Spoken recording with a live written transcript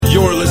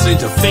You're listening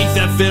to Faith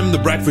FM, The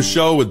Breakfast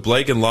Show with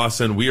Blake and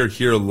Lawson. We are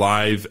here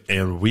live,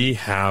 and we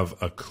have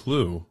a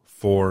clue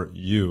for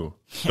you.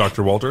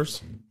 Dr.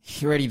 Walters?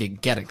 You ready to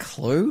get a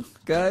clue,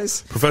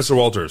 guys? Professor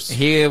Walters.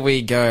 Here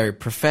we go.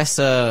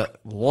 Professor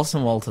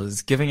Lawson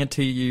Walters giving it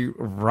to you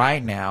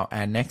right now.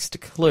 Our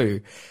next clue.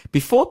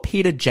 Before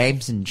Peter,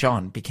 James, and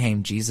John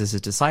became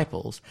Jesus'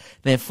 disciples,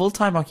 their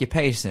full-time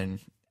occupation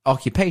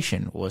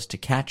was to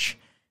catch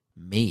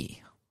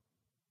me.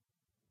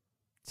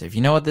 So if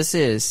you know what this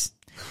is,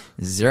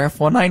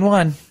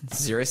 0491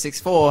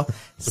 064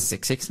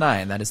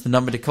 669. That is the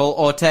number to call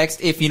or text.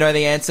 If you know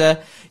the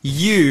answer,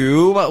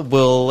 you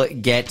will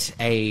get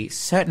a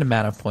certain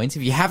amount of points.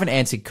 If you haven't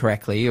answered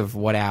correctly of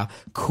what our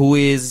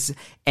quiz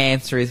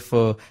answer is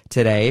for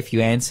today, if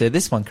you answer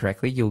this one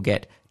correctly, you'll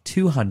get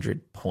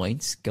 200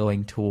 points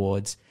going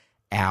towards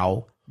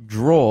our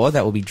draw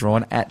that will be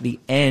drawn at the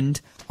end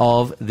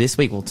of this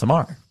week, well,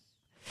 tomorrow.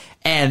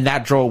 And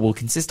that draw will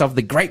consist of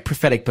the great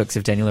prophetic books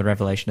of Daniel and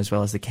Revelation, as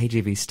well as the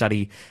KJV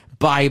Study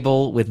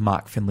Bible with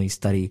Mark Finley's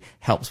Study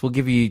Helps. We'll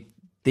give you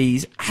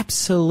these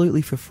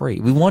absolutely for free.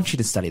 We want you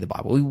to study the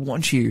Bible. We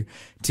want you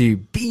to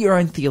be your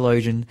own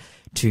theologian,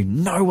 to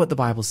know what the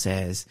Bible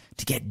says,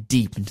 to get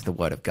deep into the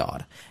Word of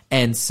God.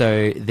 And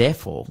so,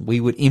 therefore,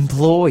 we would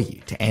implore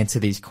you to answer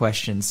these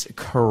questions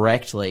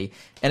correctly.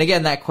 And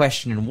again, that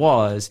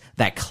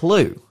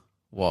clue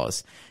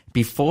was,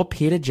 before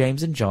Peter,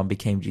 James, and John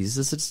became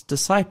Jesus'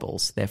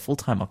 disciples, their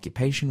full-time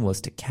occupation was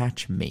to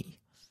catch me.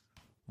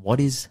 What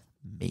is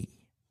me?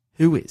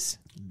 Who is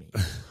me?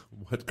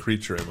 What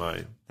creature am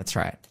I? That's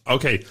right.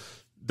 Okay,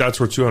 that's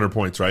worth 200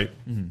 points, right?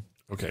 Mm-hmm.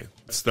 Okay,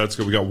 that's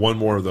good. We got one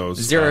more of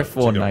those.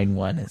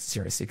 0491 is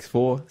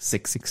 064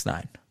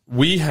 669.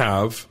 We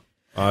have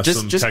some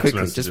just text quickly,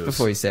 messages. just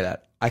before you say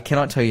that, I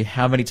cannot tell you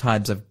how many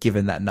times I've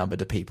given that number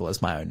to people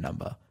as my own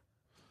number.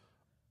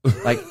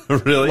 Like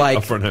really?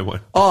 Like, 0491.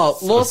 Oh,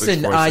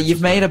 Lawson,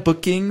 you've made a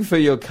booking for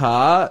your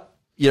car.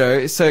 You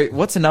know, so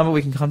what's a number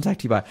we can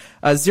contact you by?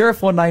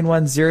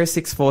 0491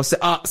 064.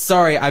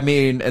 Sorry, I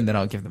mean, and then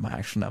I'll give them my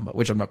actual number,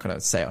 which I'm not going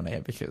to say on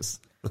air because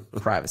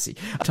privacy.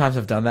 Times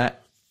I've done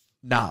that.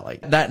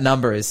 Like that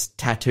number is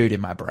tattooed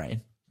in my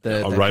brain.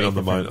 Right on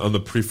the mind, on the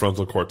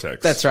prefrontal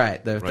cortex. That's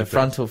right. The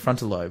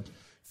frontal lobe.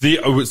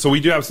 So we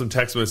do have some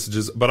text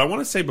messages, but I want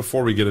to say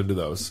before we get into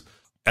those,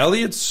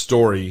 Elliot's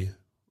story.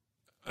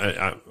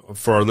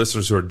 For our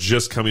listeners who are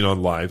just coming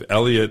on live,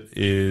 Elliot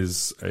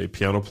is a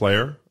piano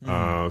player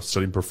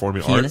studying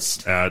performing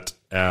arts at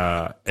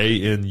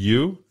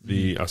ANU,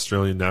 the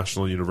Australian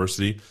National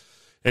University.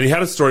 And he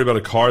had a story about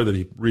a car that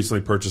he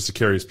recently purchased to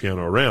carry his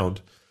piano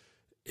around.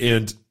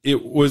 And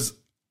it was,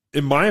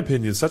 in my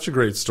opinion, such a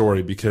great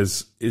story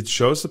because it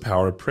shows the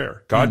power of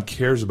prayer. God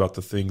cares about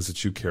the things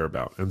that you care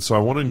about. And so I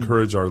want to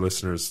encourage our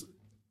listeners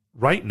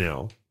right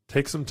now,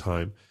 take some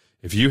time.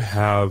 If you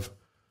have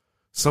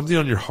something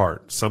on your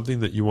heart,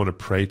 something that you want to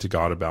pray to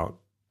God about,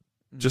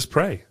 just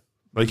pray.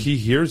 Like he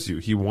hears you.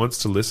 He wants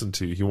to listen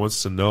to you. He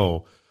wants to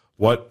know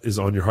what is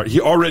on your heart. He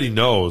already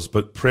knows,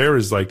 but prayer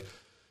is like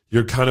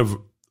you're kind of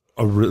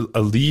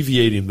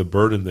alleviating the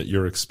burden that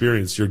you're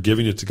experiencing. You're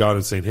giving it to God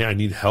and saying, hey, I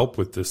need help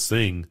with this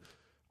thing.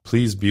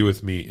 Please be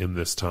with me in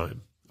this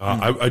time.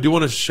 I do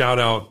want to shout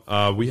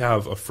out, we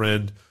have a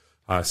friend,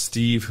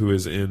 Steve, who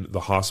is in the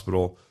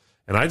hospital,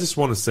 and I just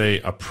want to say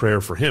a prayer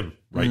for him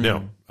right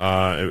now.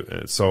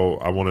 So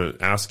I want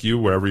to ask you,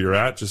 wherever you're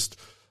at, just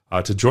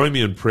to join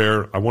me in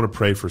prayer. I want to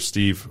pray for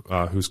Steve,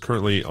 who's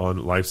currently on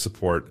life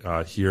support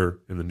here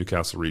in the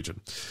Newcastle region.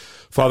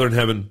 Father in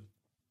heaven,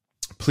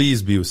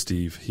 please be with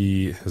Steve.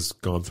 He has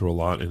gone through a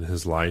lot in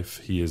his life.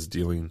 He is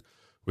dealing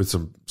with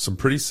some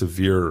pretty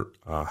severe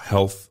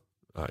health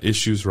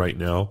issues right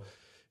now.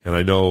 And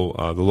I know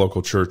the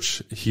local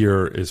church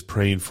here is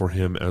praying for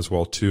him as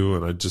well, too.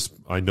 And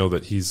I know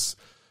that he's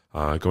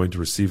going to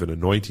receive an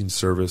anointing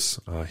service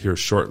here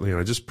shortly. And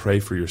I just pray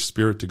for your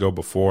Spirit to go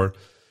before,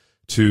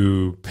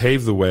 to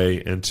pave the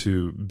way, and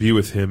to be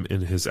with him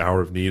in his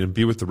hour of need, and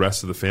be with the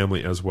rest of the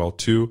family as well,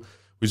 too.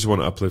 We just want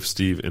to uplift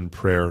Steve in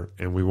prayer,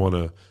 and we want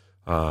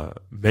to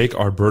make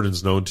our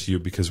burdens known to you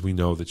because we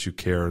know that you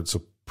care. And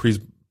so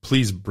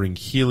please bring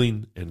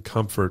healing and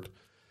comfort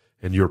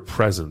and your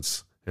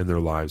presence in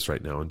their lives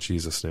right now. In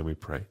Jesus' name we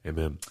pray.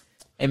 Amen.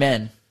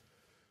 Amen.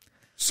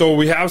 So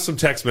we have some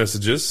text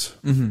messages.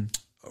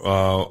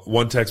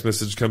 One text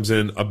message comes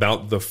in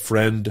about the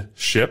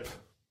friendship.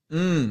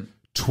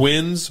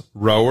 Twins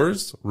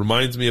rowers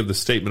reminds me of the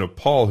statement of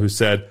Paul, who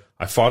said,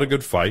 I fought a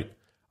good fight.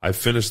 I've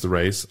finished the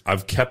race.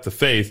 I've kept the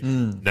faith.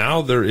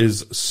 Now there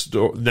is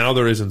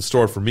in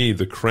store for me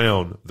the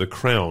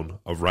crown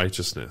of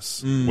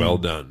righteousness. Well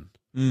done.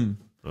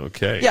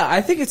 Okay. Yeah,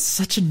 I think it's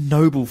such a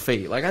noble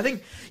feat. Like, I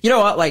think, you know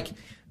what, like,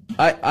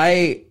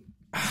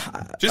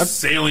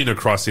 sailing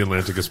across the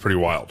Atlantic is pretty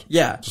wild.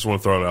 Yeah. Just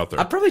want to throw it out there.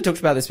 I probably talked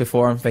about this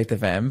before on Faith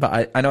FM,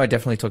 but I know I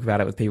definitely talk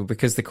about it with people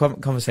because the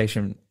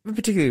conversation,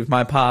 particularly with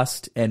my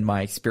past and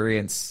my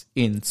experience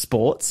in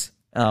sports,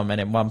 and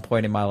at one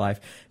point in my life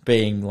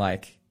being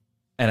like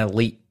an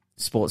elite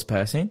sports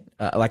person,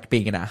 like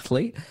being an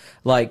athlete,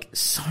 like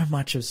so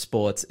much of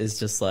sports is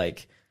just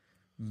like,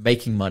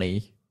 making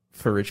money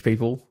for rich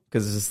people,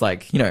 because it's just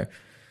like, you know,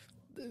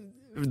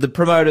 the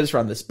promoters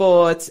run the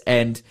sports,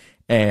 and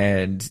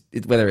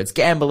whether it's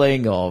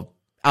gambling or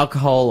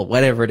alcohol or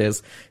whatever it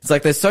is, it's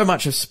like there's so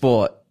much of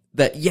sport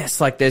that, yes,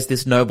 like there's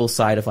this noble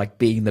side of like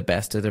being the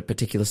best at a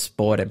particular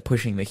sport and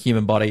pushing the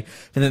human body.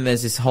 And then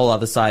there's this whole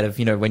other side of,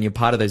 you know, when you're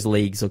part of those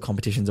leagues or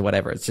competitions or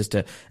whatever, it's just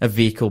a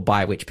vehicle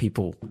by which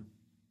people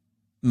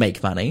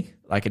make money.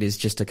 Like it is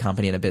just a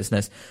company and a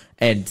business.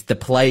 And the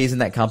plays in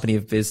that company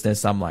of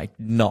business, I'm like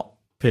not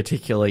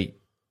particularly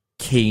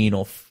keen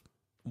or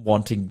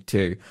wanting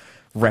to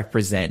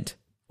represent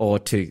or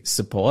to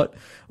support.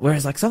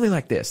 Whereas like something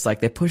like this, like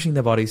they're pushing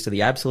their bodies to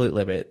the absolute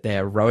limit.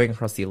 They're rowing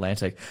across the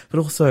Atlantic, but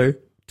also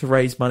to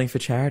raise money for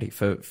charity,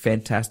 for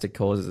fantastic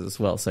causes as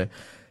well. So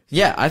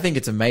yeah, I think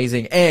it's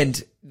amazing.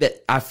 And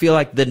that I feel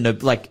like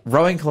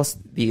rowing across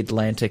the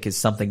Atlantic is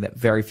something that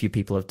very few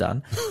people have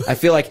done. I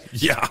feel like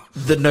Yeah.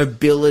 the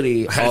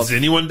nobility Has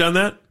anyone done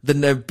that? the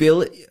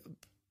nobility,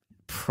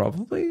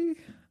 probably.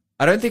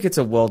 I don't think it's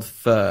a world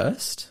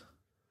first,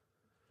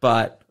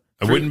 but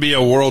It wouldn't be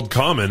a world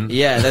common.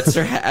 yeah, that's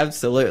right.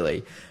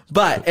 Absolutely.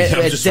 But I'm it's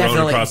just rowing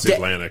definitely across the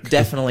Atlantic.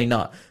 Definitely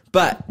not.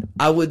 But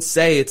I would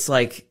say it's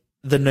like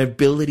the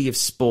nobility of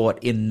sport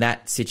in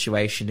that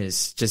situation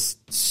is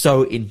just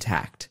so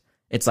intact.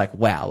 It's like,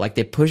 wow, like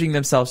they're pushing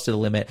themselves to the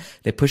limit.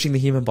 They're pushing the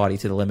human body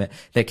to the limit.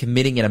 They're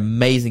committing an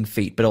amazing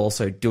feat, but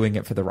also doing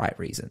it for the right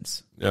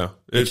reasons, Yeah.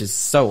 which is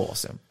so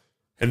awesome.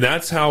 And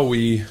that's how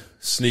we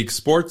sneak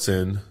sports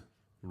in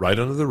right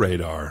under the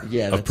radar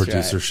Yeah, of that's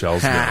producer right.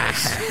 Shell's nose.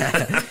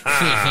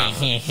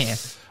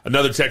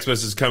 Another text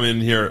message coming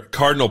in here.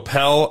 Cardinal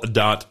Pell ...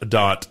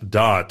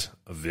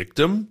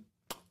 Victim?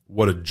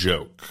 What a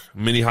joke.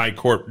 Many high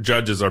court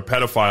judges are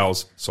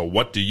pedophiles, so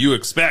what do you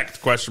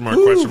expect? Question mark,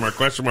 question mark,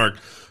 question mark.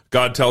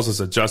 God tells us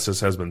that justice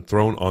has been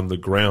thrown on the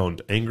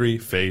ground. Angry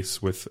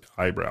face with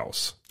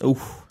eyebrows.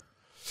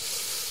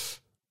 Oof.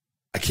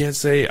 I can't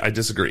say I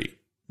disagree.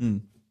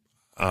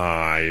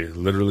 I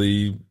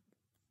literally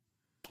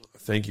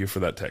thank you for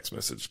that text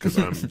message, because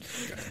I'm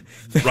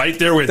right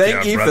there with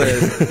Thank you brother.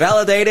 for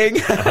validating.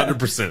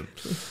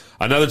 100%.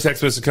 Another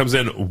text message comes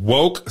in.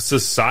 Woke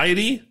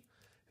society?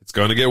 It's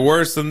going to get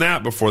worse than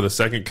that before the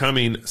second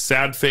coming.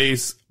 Sad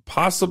face.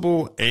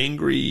 Possible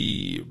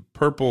angry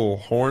purple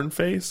horn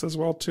face as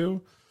well,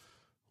 too.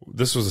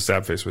 This was a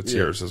sad face with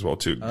tears as well,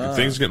 too.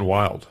 Things are getting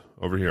wild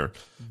over here.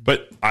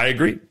 But I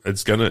agree.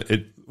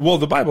 Well,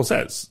 the Bible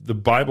says, the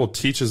Bible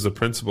teaches the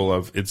principle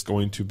of it's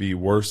going to be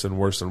worse and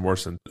worse and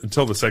worse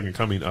until the second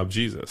coming of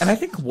Jesus. And I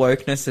think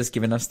wokeness has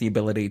given us the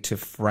ability to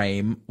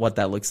frame what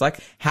that looks like.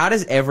 How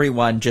does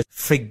everyone just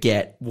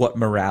forget what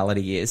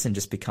morality is and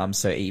just become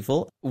so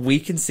evil? We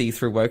can see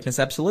through wokeness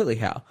absolutely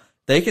how.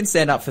 They can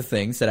stand up for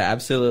things that are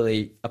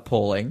absolutely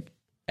appalling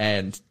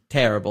and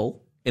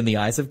terrible in the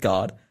eyes of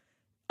God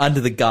under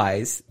the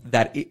guise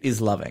that it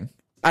is loving.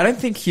 I don't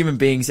think human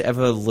beings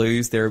ever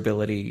lose their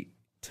ability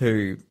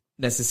to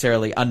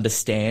necessarily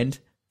understand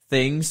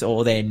things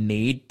or their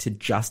need to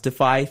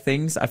justify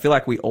things. I feel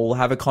like we all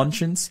have a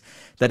conscience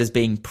that is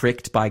being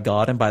pricked by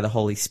God and by the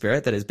Holy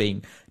Spirit, that is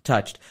being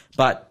touched.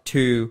 But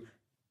to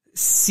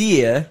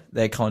sear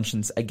their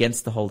conscience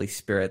against the Holy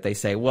Spirit, they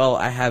say, well,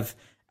 I have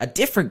a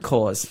different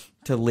cause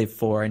to live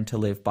for and to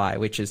live by,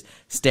 which is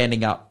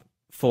standing up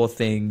for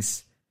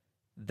things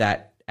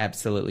that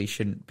absolutely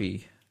shouldn't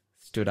be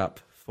stood up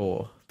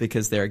for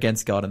because they're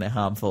against God and they're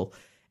harmful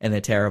and they're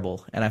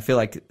terrible. And I feel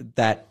like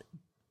that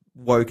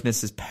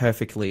wokeness has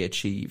perfectly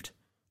achieved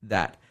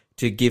that,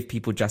 to give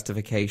people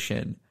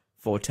justification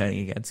for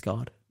turning against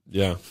God.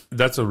 Yeah,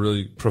 that's a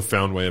really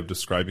profound way of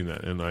describing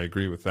that, and I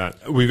agree with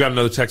that. We've got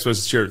another text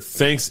message here.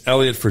 Thanks,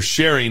 Elliot, for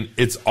sharing.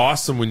 It's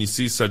awesome when you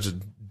see such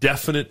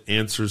definite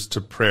answers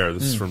to prayer.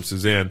 This is from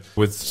Suzanne,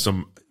 with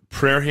some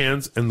prayer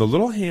hands and the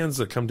little hands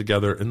that come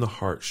together in the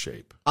heart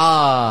shape.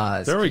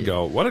 There we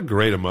go. What a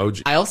great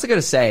emoji. I also got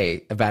to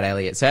say about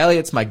Elliot. So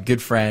Elliot's my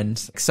good friend.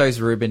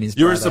 So's Ruben, his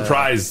You brother. were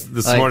surprised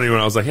this morning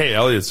when I was like, hey,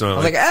 Elliot's doing it. I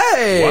was like,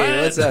 hey,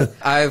 what? what's up?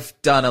 I've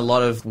done a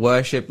lot of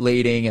worship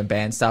leading and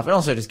band stuff, and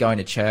also just going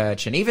to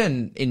church. And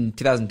even in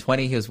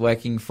 2020, he was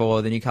working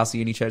for the Newcastle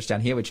Uni Church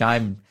down here, which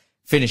I'm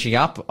finishing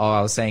up. Oh,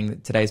 I was saying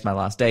that today's my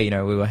last day. You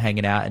know, we were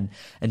hanging out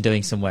and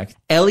doing some work.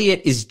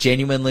 Elliot is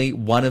genuinely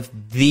one of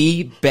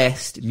the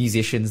best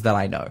musicians that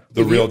I know.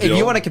 Real deal. If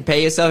you want to compare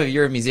yourself, if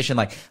you're a musician,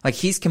 like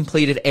he's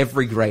completed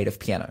every grade of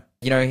piano.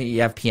 You know,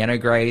 you have piano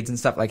grades and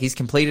stuff. Like he's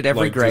completed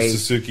every Like grade. the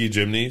Suzuki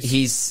Jimneys?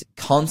 He's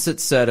concert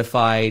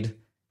certified,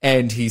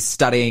 and he's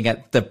studying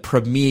at the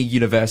premier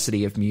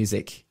university of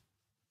music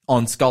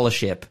on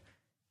scholarship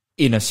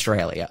in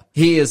Australia.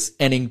 He is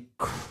an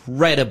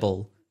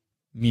incredible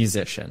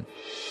musician.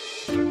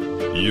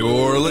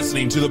 You're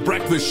listening to The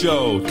Breakfast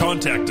Show.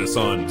 Contact us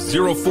on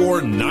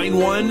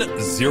 0491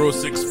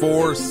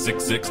 064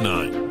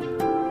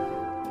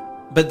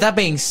 669. But that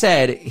being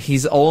said,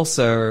 he's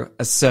also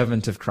a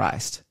servant of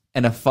Christ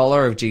and a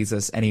follower of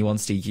Jesus, and he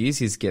wants to use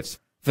his gifts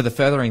for the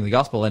furthering the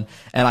gospel. And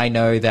I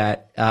know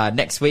that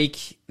next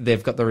week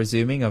they've got the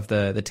resuming of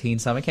the teen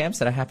summer camps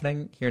that are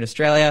happening here in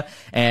Australia,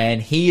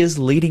 and he is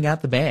leading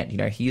out the band. You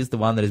know, he is the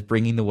one that is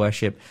bringing the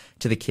worship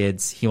to the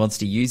kids. He wants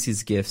to use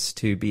his gifts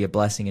to be a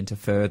blessing and to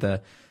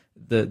further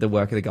the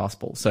work of the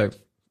gospel. So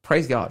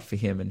praise God for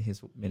him and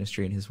his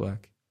ministry and his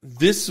work.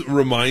 This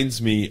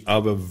reminds me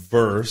of a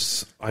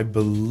verse, I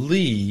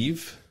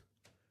believe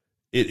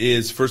it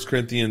is 1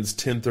 Corinthians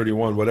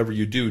 10:31. Whatever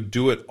you do,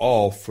 do it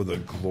all for the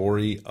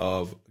glory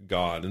of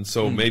God. And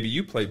so maybe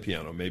you play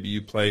piano, maybe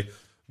you play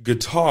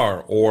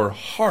guitar or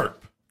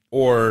harp,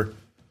 or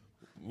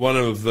one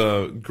of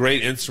the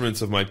great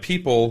instruments of my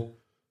people,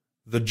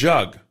 the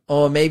jug.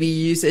 Or maybe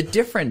you use a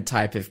different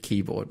type of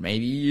keyboard.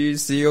 Maybe you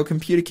use your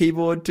computer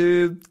keyboard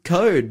to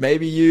code.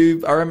 Maybe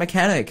you are a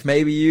mechanic.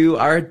 Maybe you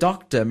are a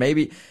doctor.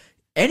 Maybe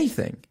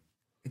anything.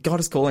 God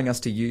is calling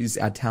us to use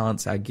our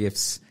talents, our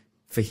gifts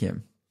for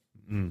him.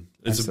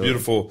 It's Absolutely. a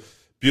beautiful,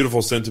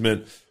 beautiful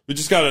sentiment. We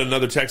just got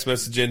another text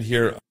message in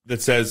here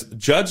that says,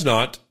 judge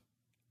not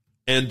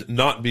and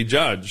not be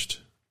judged.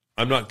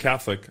 I'm not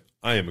Catholic.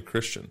 I am a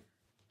Christian.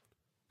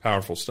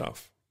 Powerful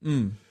stuff.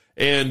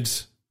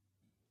 And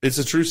it's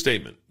a true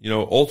statement. You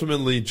know,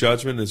 ultimately,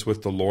 judgment is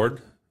with the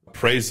Lord.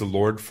 Praise the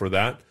Lord for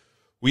that.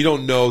 We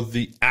don't know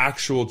the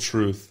actual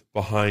truth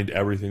behind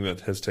everything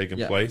that has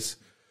taken place.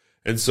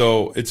 And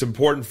so it's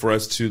important for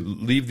us to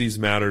leave these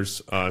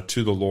matters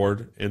to the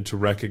Lord and to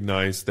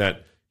recognize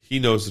that he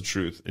knows the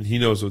truth and he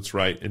knows what's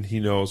right and he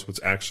knows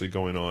what's actually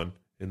going on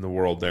in the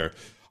world there.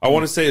 I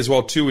want to say as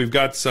well, too, we've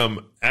got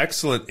some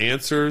excellent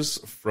answers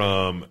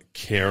from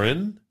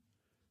Karen,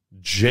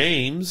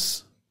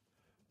 James,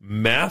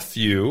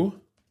 Matthew.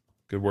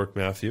 Good work,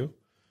 Matthew.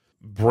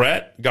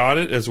 Brett got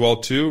it as well,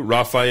 too.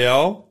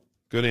 Raphael,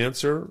 good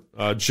answer.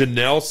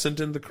 Janelle sent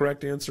in the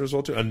correct answer as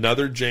well, too.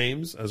 Another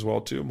James as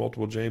well, too.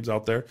 Multiple James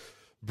out there.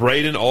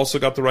 Braden also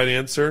got the right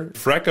answer.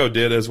 Frecco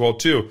did as well,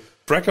 too.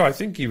 Frecco, I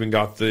think, even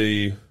got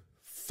the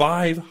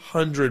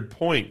 500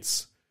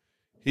 points.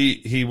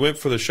 He went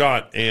for the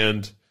shot,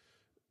 and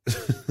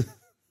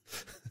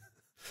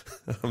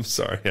I'm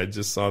sorry, I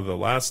just saw the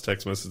last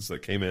text message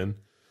that came in.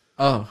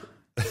 Oh,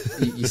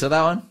 you saw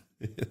that one?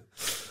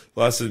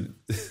 Lawson,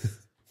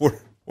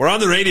 we're on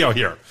the radio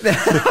here.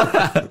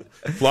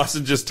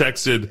 Lawson just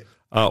texted,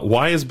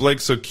 why is Blake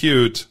so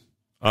cute?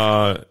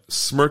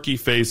 Smirky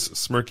face,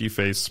 smirky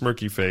face,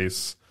 smirky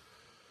face.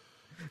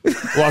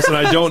 Lawson,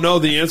 I don't know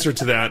the answer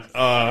to that.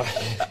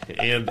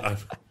 And I'm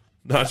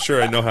not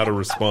sure I know how to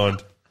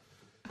respond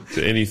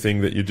to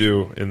anything that you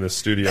do in this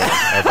studio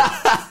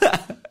ever.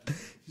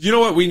 You know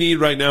what we need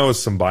right now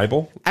is some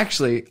Bible?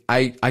 Actually,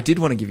 I did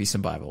want to give you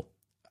some Bible.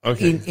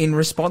 Okay. In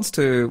response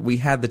to, we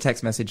had the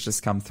text message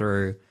just come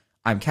through,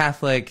 I'm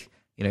Catholic,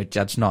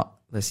 judge not,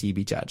 lest ye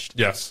be judged.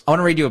 Yes. I want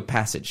to read you a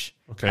passage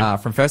Okay.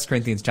 from 1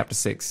 Corinthians chapter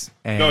 6.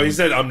 And No, he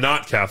said, I'm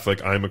not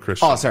Catholic, I'm a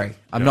Christian. Oh, sorry.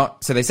 I'm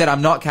not. So they said,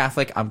 I'm not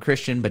Catholic, I'm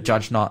Christian, but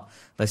judge not,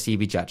 lest ye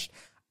be judged.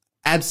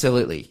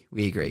 Absolutely,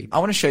 we agree. I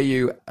want to show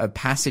you a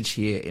passage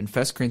here in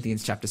 1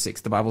 Corinthians chapter 6.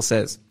 The Bible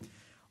says,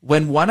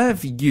 when one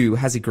of you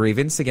has a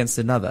grievance against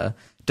another,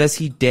 does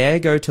he dare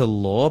go to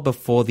law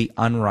before the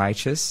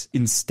unrighteous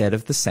instead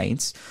of the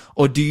saints?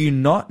 Or do you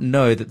not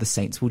know that the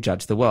saints will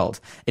judge the world?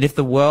 And if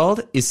the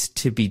world is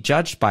to be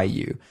judged by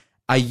you,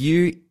 are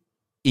you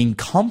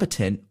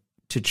incompetent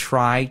to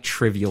try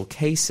trivial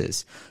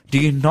cases? Do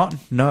you not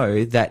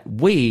know that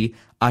we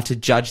are to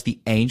judge the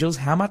angels?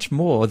 How much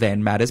more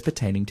than matters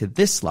pertaining to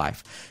this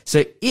life?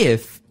 So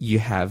if you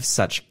have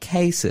such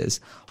cases,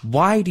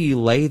 why do you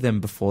lay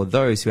them before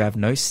those who have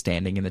no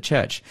standing in the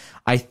church?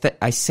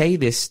 I say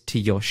this to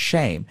your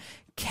shame.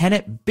 Can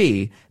it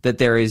be that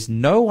there is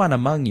no one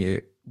among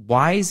you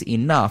wise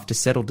enough to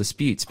settle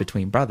disputes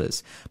between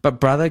brothers, but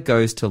brother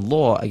goes to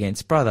law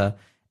against brother,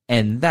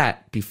 and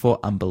that before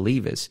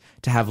unbelievers?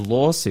 To have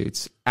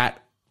lawsuits at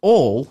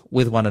all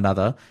with one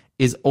another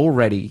is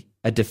already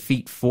a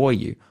defeat for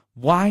you.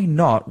 Why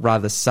not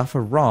rather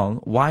suffer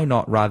wrong? Why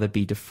not rather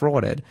be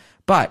defrauded?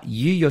 But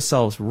you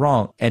yourselves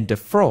wrong and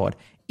defraud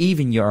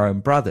even your own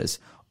brothers.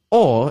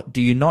 Or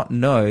do you not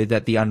know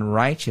that the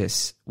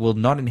unrighteous will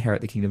not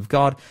inherit the kingdom of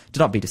God? Do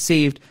not be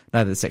deceived,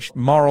 neither the sexually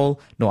immoral,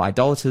 nor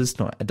idolaters,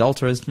 nor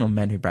adulterers, nor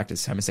men who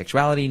practice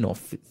homosexuality, nor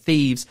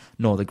thieves,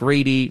 nor the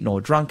greedy, nor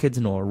drunkards,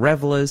 nor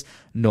revelers,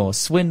 nor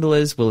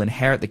swindlers will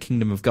inherit the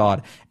kingdom of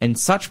God. And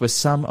such were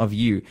some of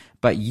you,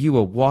 but you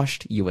were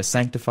washed, you were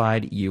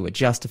sanctified, you were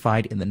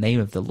justified in the name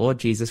of the Lord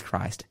Jesus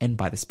Christ and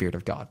by the Spirit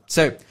of God.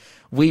 So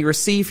we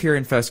receive here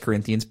in 1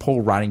 Corinthians,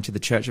 Paul writing to the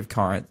church of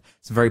Corinth,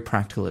 some very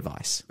practical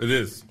advice. It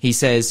is. He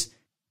says,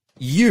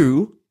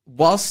 you,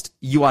 whilst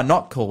you are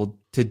not called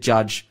to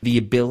judge the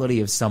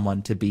ability of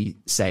someone to be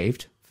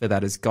saved, for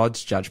that is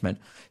God's judgment,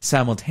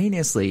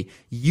 simultaneously,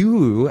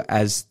 you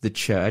as the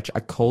church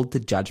are called to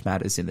judge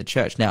matters in the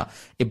church. Now,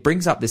 it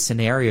brings up this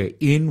scenario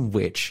in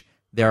which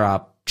there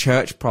are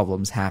church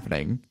problems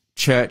happening,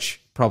 church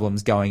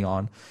problems going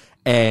on,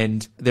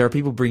 and there are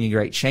people bringing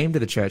great shame to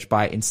the church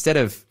by, instead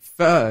of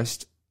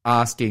first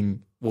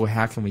asking, well,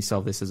 how can we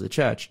solve this as a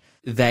church?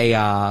 They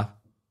are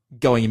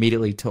going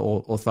immediately to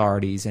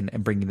authorities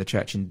and bringing the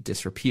church into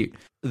disrepute.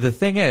 The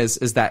thing is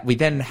that we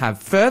then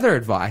have further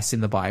advice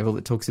in the Bible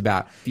that talks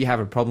about if you have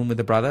a problem with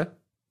a brother,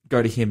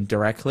 go to him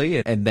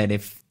directly. And then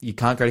if you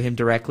can't go to him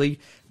directly,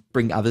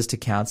 bring others to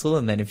counsel.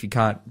 And then if you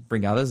can't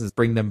bring others,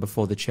 bring them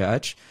before the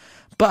church.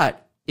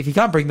 But if you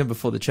can't bring them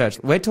before the church,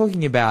 we're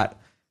talking about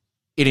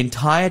an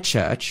entire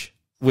church,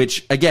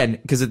 which again,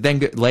 because it then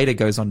later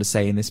goes on to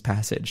say in this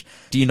passage,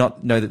 do you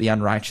not know that the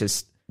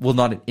unrighteous will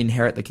not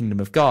inherit the kingdom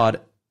of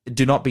God?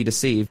 Do not be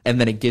deceived.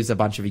 And then it gives a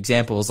bunch of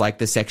examples like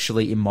the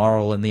sexually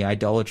immoral and the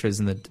idolaters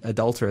and the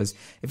adulterers.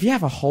 If you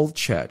have a whole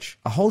church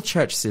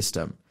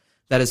system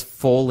that has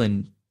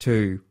fallen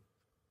to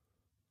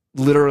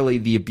literally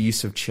the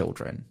abuse of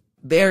children,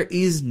 there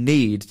is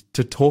need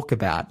to talk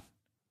about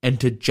and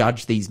to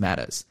judge these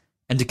matters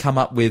and to come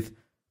up with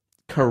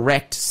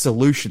correct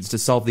solutions to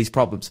solve these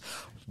problems.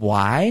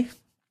 Why?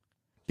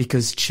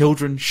 Because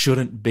children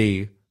shouldn't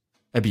be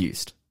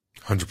abused.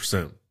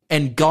 100%.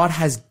 And God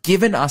has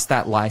given us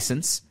that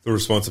license. The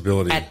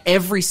responsibility. At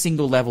every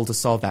single level to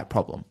solve that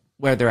problem.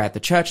 Whether at the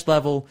church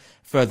level,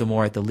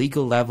 furthermore at the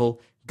legal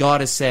level.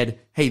 God has said,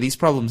 hey, these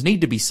problems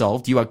need to be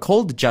solved. You are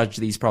called to judge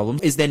these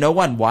problems. Is there no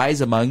one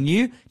wise among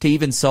you to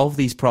even solve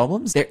these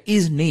problems? There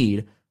is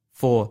need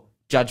for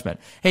judgment.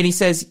 And he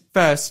says,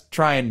 first,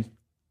 try and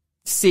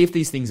see if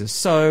these things are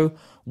so,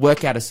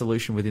 work out a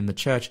solution within the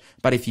church.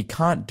 But if you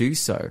can't do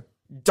so,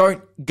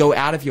 don't go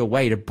out of your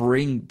way to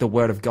bring the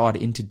word of God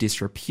into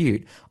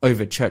disrepute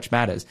over church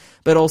matters.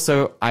 But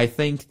also, I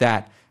think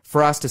that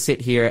for us to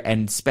sit here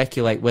and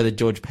speculate whether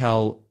George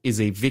Pell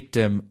is a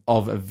victim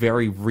of a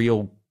very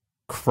real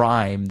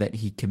crime that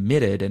he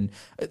committed, and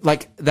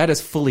like that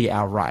is fully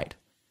our right.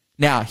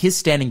 Now, his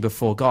standing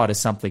before God is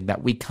something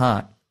that we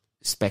can't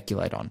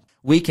speculate on.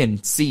 We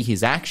can see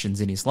his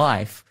actions in his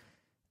life,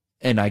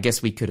 and I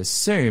guess we could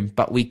assume,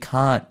 but we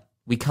can't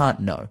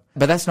know.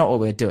 But that's not what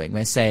we're doing.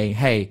 We're saying,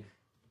 hey,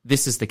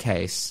 this is the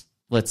case.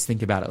 Let's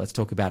think about it. Let's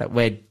talk about it.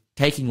 We're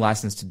taking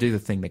license to do the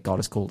thing that God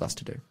has called us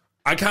to do.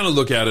 I kind of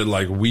look at it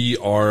like we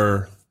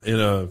are in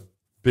a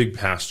big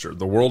pasture.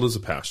 The world is a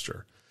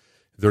pasture.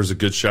 There's a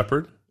good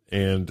shepherd,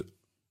 and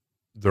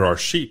there are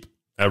sheep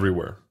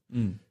everywhere.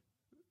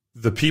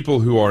 The people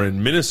who are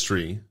in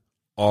ministry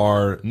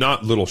are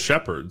not little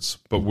shepherds,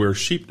 but we're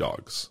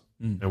sheepdogs.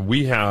 And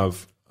we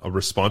have a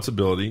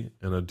responsibility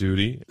and a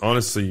duty.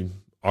 Honestly,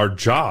 our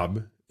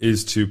job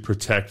is to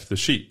protect the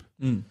sheep.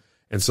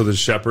 And so the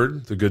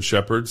shepherd, the good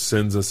shepherd,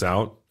 sends us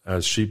out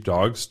as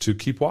sheepdogs to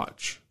keep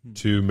watch,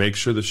 to make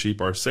sure the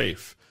sheep are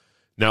safe.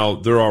 Now,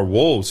 there are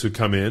wolves who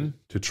come in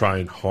to try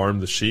and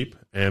harm the sheep,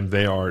 and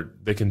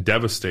they can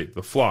devastate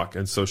the flock.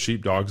 And so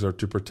sheepdogs are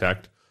to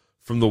protect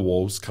from the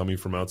wolves coming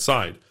from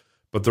outside.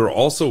 But there are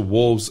also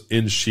wolves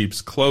in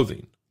sheep's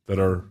clothing that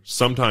are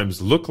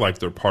sometimes look like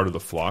they're part of the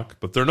flock,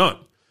 but they're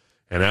not.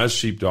 And as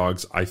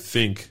sheepdogs, I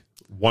think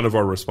one of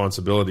our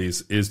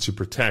responsibilities is to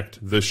protect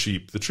the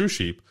sheep, the true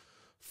sheep,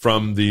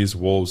 from these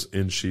wolves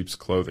in sheep's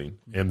clothing.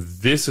 And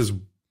this is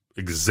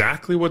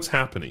exactly what's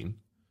happening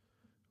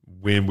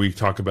when we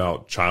talk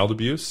about child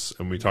abuse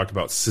and we talk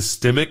about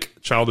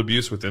systemic child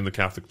abuse within the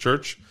Catholic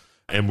Church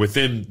and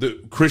within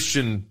the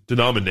Christian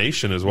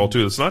denomination as well,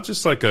 too. It's not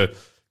just like a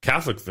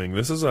Catholic thing.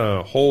 This is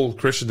a whole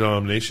Christian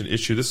denomination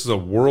issue. This is a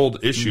world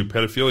issue.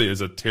 Pedophilia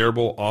is a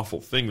terrible, awful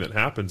thing that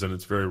happens, and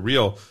it's very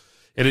real.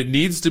 And it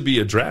needs to be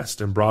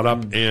addressed and brought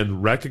up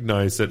and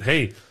recognized that,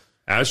 hey,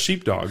 as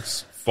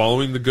sheepdogs,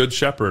 following the good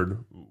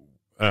shepherd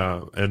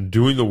and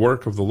doing the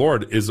work of the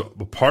Lord, is a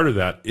part of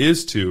that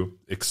is to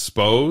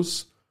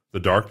expose the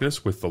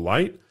darkness with the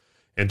light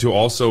and to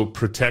also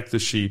protect the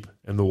sheep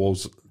and the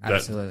wolves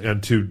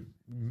and to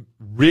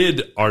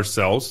rid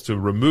ourselves, to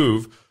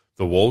remove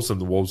the wolves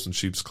and the wolves in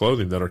sheep's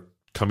clothing that are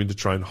coming to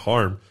try and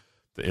harm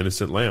the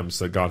innocent lambs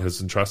that God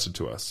has entrusted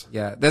to us.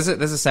 Yeah, there's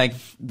a saying,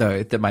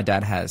 though, that my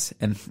dad has,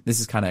 and this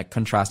is kind of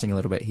contrasting a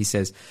little bit. He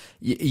says,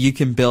 you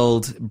can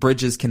build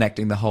bridges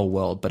connecting the whole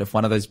world, but if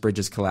one of those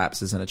bridges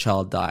collapses and a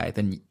child dies,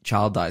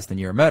 then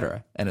you're a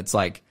murderer. And it's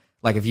like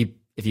if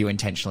you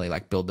intentionally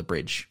like build the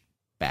bridge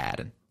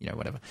bad and, you know,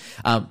 whatever.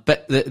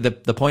 But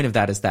the point of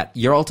that is that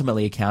you're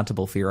ultimately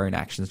accountable for your own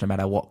actions, no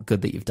matter what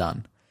good that you've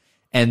done.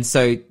 And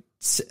so,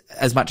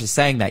 as much as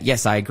saying that,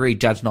 yes, I agree,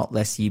 judge not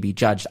lest ye be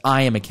judged.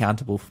 I am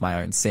accountable for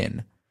my own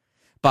sin.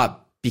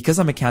 But because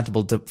I'm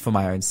accountable for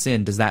my own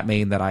sin, does that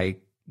mean that I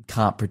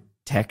can't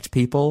protect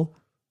people?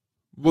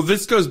 Well,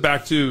 this goes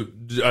back to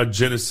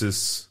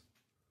Genesis,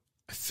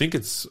 I think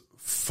it's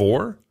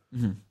 4.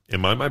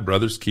 Am I my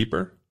brother's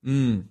keeper?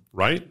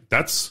 Right?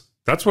 That's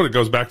what it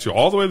goes back to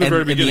all the way to the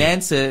very beginning.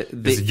 And the answer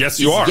is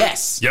yes, you are.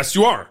 Yes. Yes,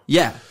 you are.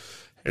 Yeah.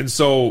 And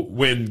so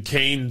when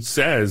Cain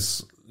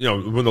says, you know,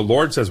 when the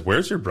Lord says,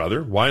 "Where's your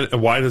brother?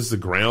 Why does the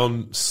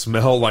ground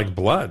smell like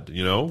blood?"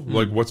 You know,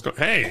 like what's going?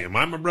 Hey, am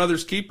I my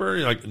brother's keeper?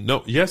 You're like,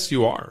 no, yes,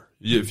 you are.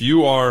 If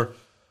you are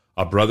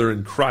a brother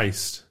in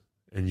Christ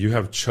and you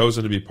have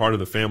chosen to be part of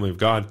the family of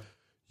God,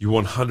 you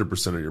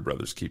 100% are your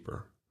brother's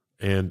keeper.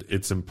 And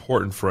it's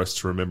important for us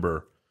to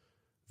remember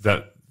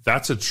that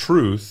that's a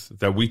truth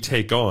that we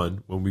take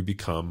on when we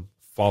become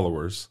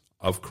followers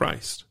of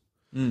Christ.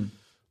 We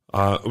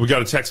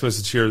got a text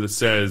message here that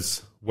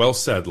says, well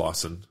said,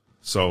 Lawson.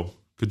 So,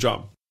 good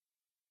job.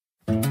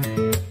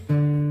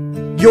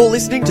 You're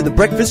listening to the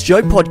Breakfast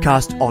Show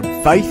podcast on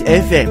Faith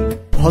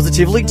FM.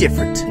 Positively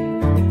different.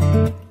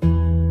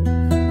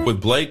 With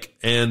Blake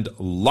and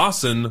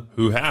Lawson,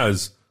 who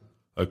has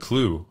a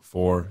clue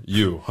for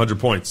you. 100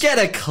 points. Get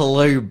a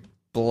clue,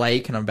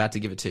 Blake, and I'm about to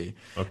give it to you.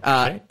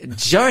 Okay.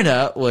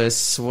 Jonah was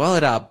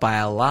swallowed up by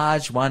a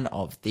large one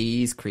of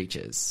these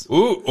creatures.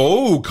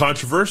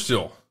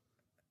 Controversial.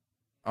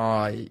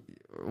 Why?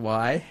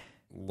 A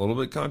little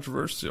bit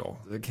controversial.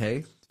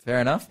 Okay,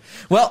 fair enough.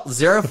 Well,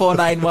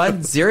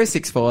 0491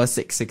 064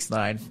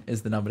 669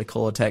 is the number to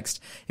call or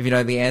text if you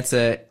know the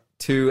answer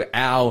to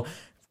our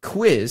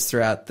quiz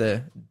throughout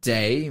the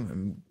day.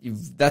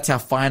 That's our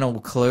final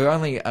clue.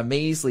 Only a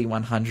measly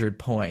 100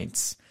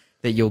 points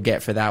that you'll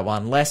get for that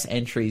one. Less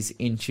entries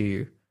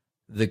into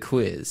the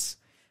quiz.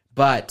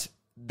 But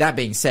that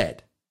being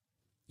said,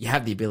 you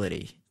have the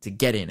ability to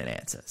get in an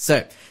answer.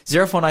 So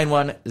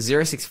 0491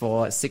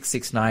 064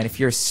 669. If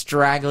you're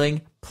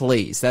straggling,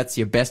 please, that's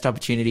your best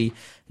opportunity.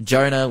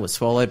 Jonah was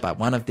swallowed by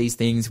one of these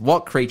things.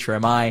 What creature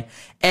am I?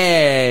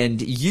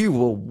 And you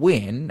will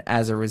win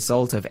as a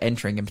result of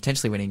entering and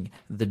potentially winning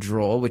the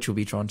draw, which will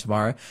be drawn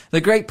tomorrow.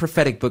 The great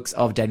prophetic books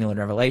of Daniel and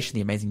Revelation,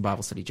 the Amazing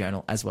Bible Study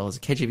Journal, as well as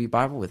a KJV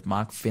Bible with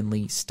Mark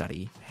Finley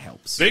Study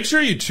Helps. Make sure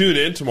you tune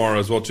in tomorrow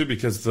as well, too,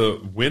 because the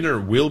winner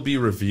will be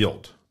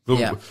revealed.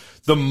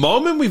 The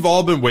moment we've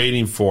all been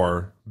waiting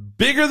for,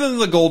 bigger than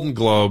the Golden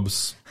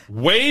Globes,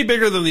 way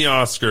bigger than the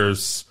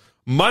Oscars,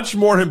 much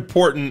more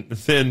important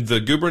than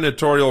the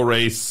gubernatorial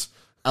race.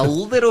 A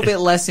little bit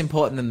less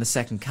important than the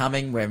Second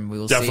Coming, when we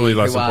will Definitely see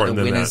less who are the important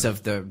than winners that.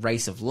 of the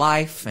race of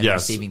life and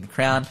Yes. receiving the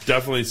crown.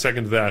 Definitely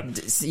second to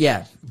that.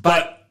 Yeah,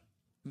 But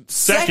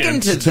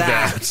second to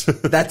that.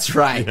 That's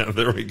right. Yeah,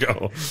 there we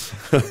go.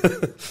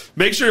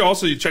 Make sure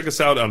you check us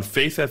out on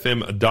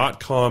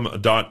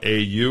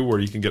faithfm.com.au, where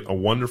you can get a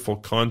wonderful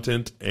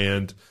content,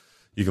 and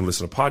you can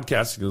listen to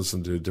podcasts, you can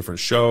listen to different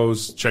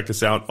shows. Check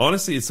us out.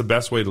 Honestly, it's the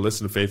best way to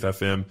listen to Faith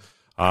FM.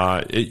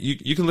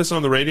 You can listen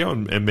on the radio,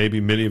 and maybe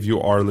many of you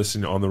are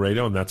listening on the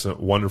radio, and that's a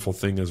wonderful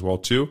thing as well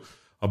too.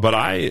 But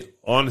I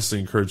honestly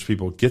encourage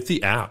people, get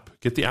the app.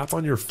 Get the app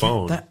on your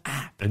phone. the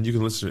app. And you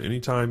can listen to it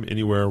anytime,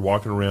 anywhere,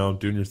 walking around,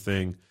 doing your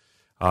thing.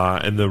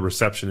 And the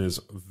reception is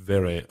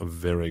very,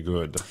 very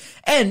good.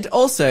 And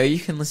also, you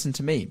can listen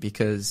to me,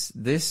 because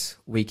this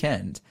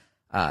weekend,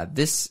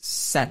 this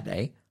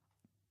Saturday,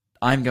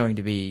 I'm going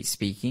to be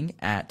speaking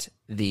at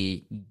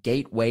the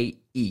Gateway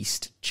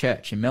East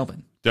Church in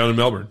Melbourne. Down in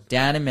Melbourne.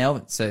 Down in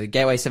Melbourne. So,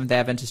 Gateway Seventh-day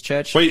Adventist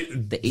Church.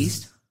 Wait. The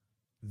East.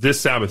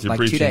 This Sabbath, you're Like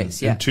 2 preaching.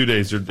 days, yeah. In 2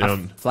 days, you're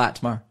down. Flat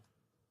tomorrow.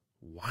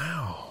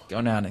 Wow.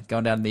 Going down to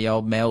the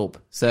old Melb.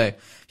 So,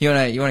 if you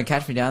wanna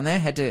catch me down there,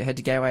 head to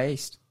Gateway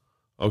East.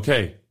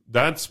 Okay.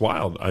 That's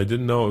wild. I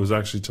didn't know it was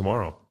actually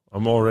tomorrow.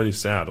 I'm already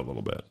sad a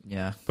little bit.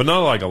 Yeah. But not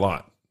like a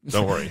lot.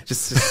 Don't worry.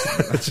 Just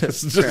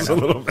just a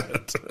little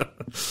bit.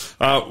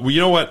 Well,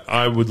 you know what?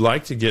 I would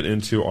like to get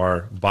into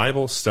our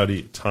Bible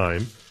study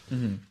time.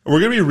 Mm-hmm. We're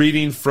going to be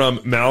reading from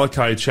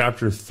Malachi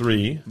chapter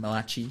 3.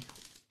 Malachi.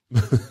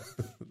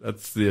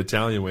 That's the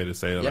Italian way to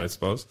say it, Yep. I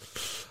suppose.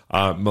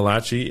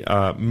 Malachi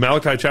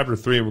chapter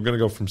 3, and we're going to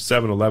go from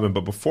 7-11.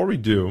 But before we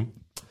do,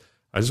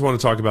 I just want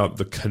to talk about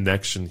the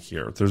connection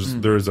here.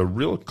 There is a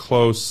real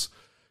close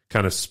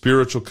kind of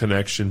spiritual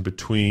connection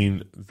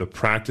between the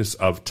practice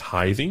of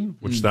tithing,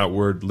 which that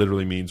word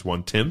literally means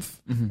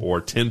 1/10 or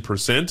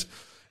 10%,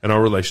 and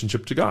our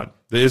relationship to God.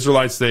 The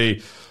Israelites,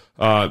 they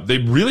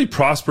really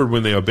prospered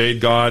when they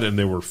obeyed God and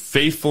they were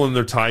faithful in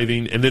their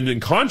tithing. And then in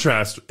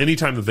contrast,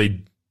 anytime that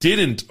they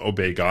didn't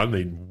obey God and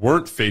they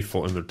weren't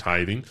faithful in their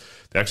tithing,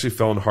 they actually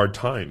fell in hard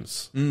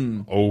times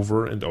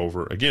over and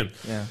over again.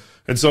 Yeah.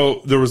 And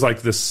so there was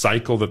like this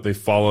cycle that they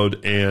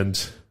followed, and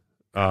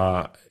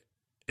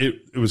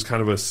it was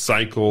kind of a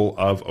cycle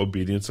of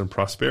obedience and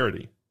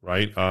prosperity,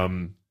 right?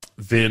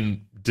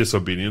 Then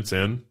disobedience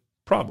and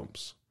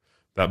problems.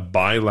 That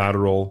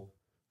bilateral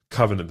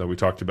covenant that we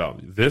talked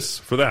about. This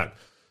for that.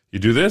 You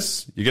do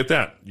this, you get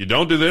that. You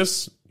don't do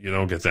this, you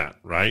don't get that,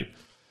 right?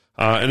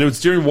 And it was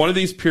during one of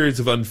these periods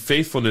of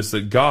unfaithfulness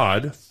that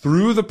God,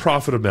 through the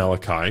prophet of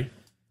Malachi,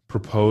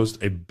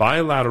 proposed a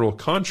bilateral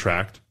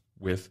contract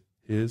with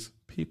his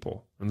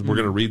people. And we're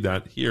going to read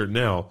that here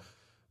now.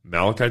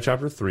 Malachi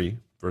chapter 3,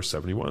 verse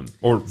 71,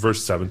 or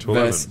verse 7-11.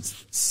 Verse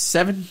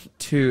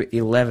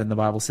 7-11, the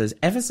Bible says,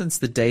 "Ever since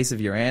the days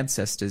of your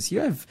ancestors, you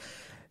have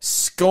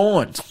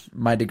scorned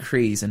my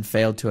decrees and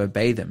failed to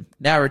obey them.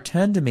 Now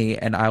return to me,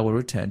 and I will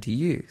return to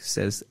you,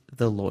 says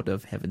the Lord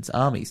of heaven's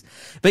armies.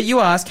 But you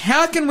ask,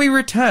 how can we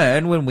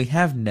return when we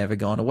have never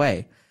gone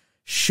away?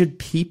 Should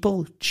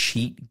people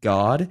cheat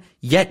God?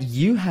 Yet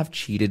you have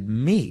cheated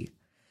me.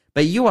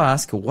 But you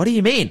ask, what do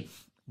you mean?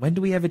 When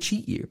do we ever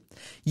cheat you?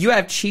 You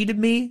have cheated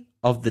me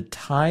of the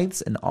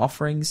tithes and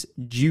offerings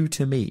due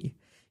to me.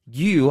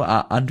 You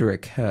are under a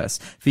curse,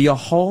 for your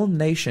whole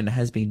nation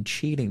has been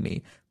cheating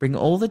me. Bring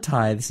all the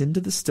tithes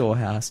into the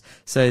storehouse,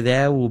 so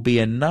there will be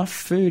enough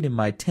food in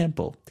my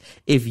temple.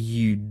 If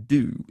you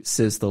do,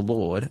 says the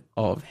Lord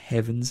of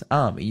heaven's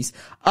armies,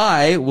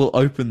 I will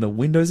open the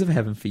windows of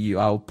heaven for you.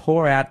 I will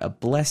pour out a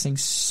blessing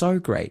so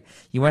great,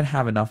 you won't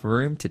have enough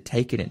room to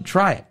take it in.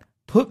 Try it.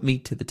 Put me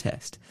to the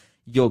test.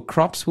 Your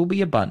crops will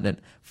be abundant,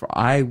 for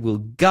I will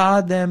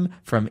guard them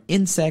from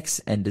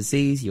insects and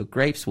disease. Your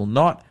grapes will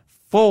not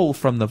fall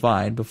from the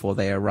vine before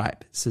they are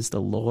ripe, says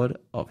the Lord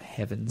of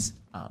heaven's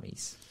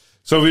armies.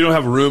 So if we don't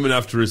have room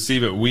enough to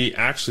receive it, we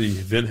actually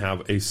then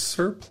have a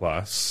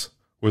surplus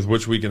with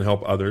which we can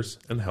help others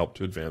and help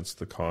to advance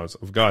the cause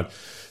of God.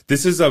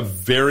 This is a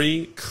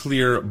very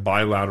clear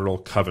bilateral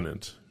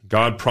covenant.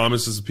 God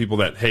promises the people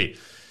that, hey,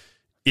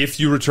 if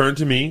you return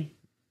to me,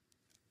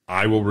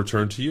 I will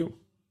return to you.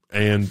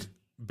 And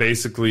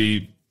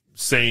basically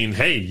saying,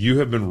 hey, you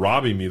have been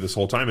robbing me this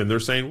whole time. And they're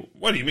saying,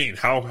 what do you mean?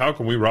 How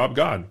can we rob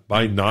God?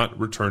 By not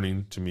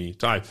returning to me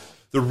tithe.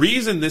 The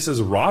reason this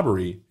is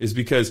robbery is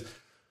because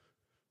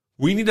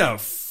we need to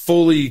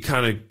fully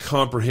kind of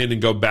comprehend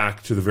and go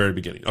back to the very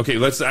beginning. Okay,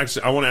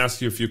 I want to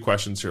ask you a few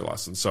questions here,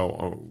 Lawson.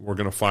 So we're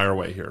going to fire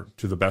away here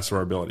to the best of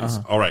our abilities.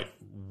 All right.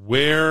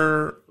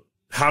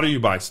 How do you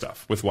buy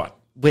stuff? With what?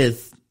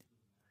 With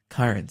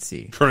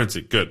currency.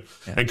 Currency, good.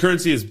 Yeah. And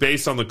currency is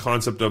based on the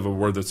concept of a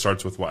word that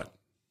starts with what?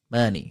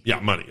 Money. Yeah,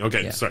 money.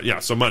 Okay,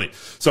 so money.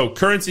 So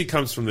currency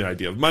comes from the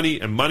idea of money,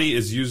 and money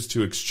is used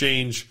to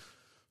exchange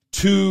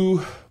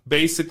to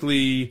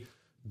basically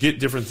get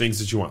different things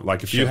that you want.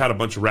 Like if you had a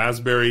bunch of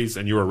raspberries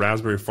and you were a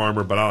raspberry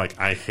farmer, but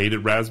I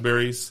hated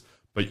raspberries,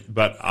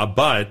 but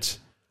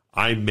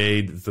I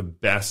made the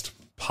best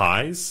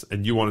pies,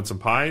 and you wanted some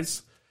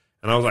pies,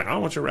 and I was like, I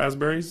don't want your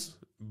raspberries,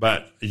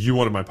 but you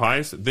wanted my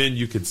pies. Then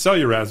you could sell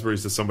your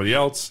raspberries to somebody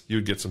else.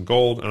 You'd get some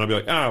gold, and I'd be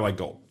like, I like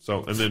gold.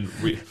 So, and then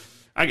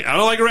I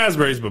don't like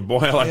raspberries, but boy,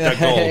 I like that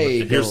gold.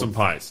 Hey, here's some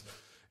pies.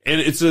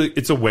 And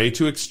it's a way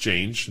to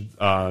exchange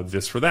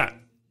this for that,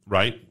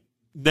 right?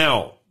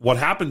 Now, what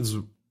happens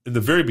in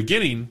the very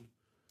beginning,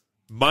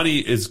 money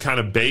is kind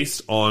of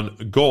based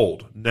on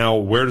gold. Now,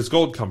 where does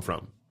gold come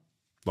from,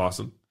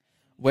 Lawson?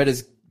 Where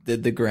does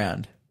the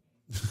ground?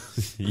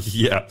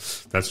 Yeah,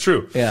 that's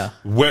true. Yeah.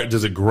 Where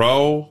does it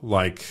grow?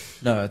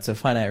 No, it's a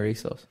finite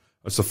resource.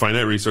 It's a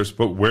finite resource,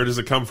 but where does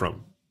it come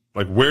from?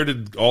 Where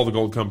did all the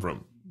gold come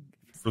from?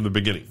 From the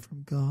beginning.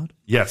 From God?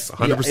 Yes,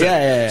 100%.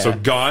 Yeah. So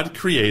God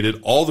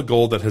created all the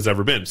gold that has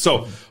ever been.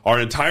 So our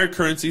entire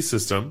currency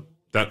system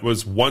that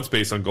was once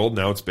based on gold,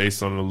 now it's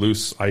based on a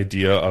loose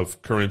idea of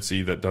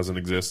currency that doesn't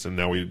exist, and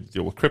now we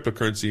deal with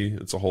cryptocurrency.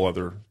 It's a whole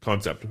other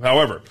concept.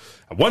 However,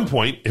 at one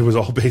point, it was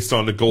all based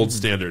on the gold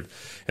standard,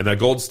 and that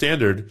gold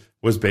standard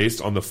was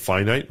based on the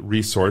finite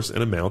resource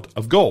and amount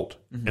of gold,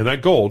 and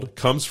that gold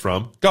comes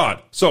from God.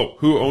 So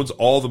who owns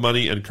all the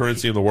money and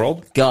currency in the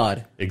world?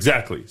 God.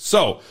 Exactly.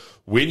 So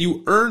when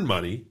you earn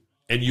money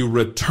and you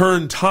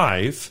return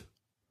tithe,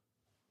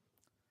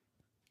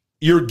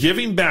 you're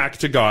giving back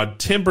to God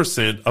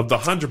 10% of the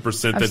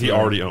 100% that he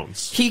already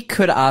owns. He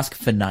could ask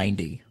for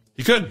 90.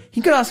 He could. He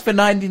could ask for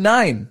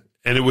 99.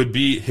 And it would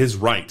be his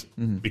right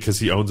because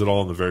he owns it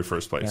all in the very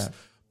first place. Yeah.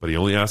 But he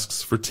only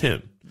asks for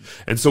 10.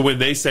 And so when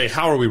they say,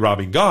 how are we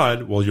robbing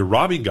God? Well, you're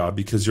robbing God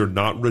because you're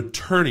not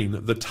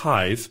returning the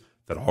tithe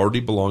that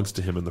already belongs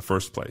to him in the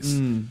first place.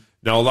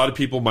 Now, a lot of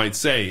people might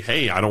say,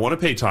 hey, I don't want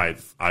to pay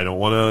tithe. I don't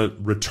want to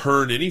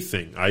return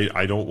anything.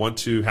 I don't want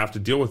to have to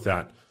deal with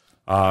that.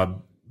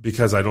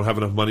 Because I don't have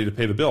enough money to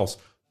pay the bills.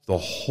 The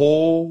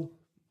whole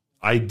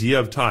idea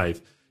of tithe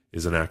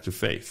is an act of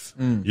faith.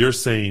 You're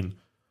saying,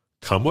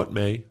 come what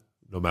may,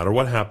 no matter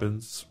what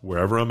happens,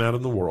 wherever I'm at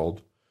in the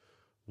world,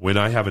 when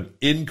I have an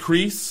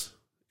increase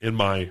in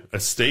my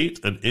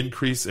estate, an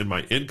increase in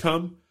my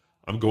income,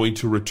 I'm going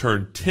to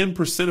return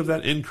 10% of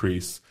that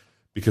increase,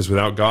 because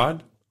without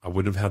God, I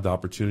wouldn't have had the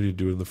opportunity to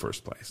do it in the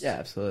first place. Yeah,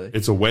 absolutely.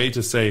 It's a way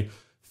to say,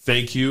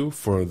 thank you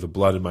for the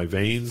blood in my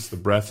veins, the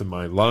breath in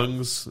my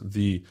lungs,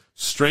 the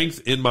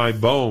strength in my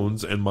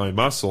bones and my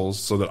muscles,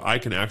 so that I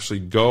can actually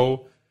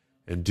go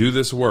and do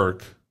this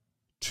work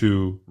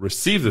to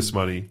receive this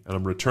money, and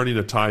I'm returning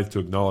a tithe to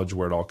acknowledge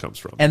where it all comes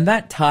from. And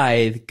that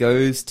tithe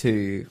goes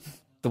to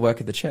the work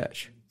of the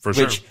church. For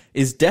sure. Which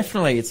is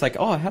definitely, it's like,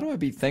 oh, how do I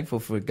be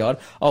thankful for God?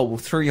 Oh, well,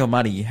 through your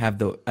money, you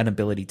have an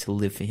ability to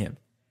live for him,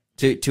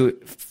 to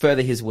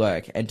further his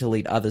work, and to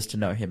lead others to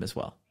know him as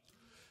well.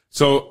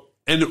 So,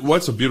 and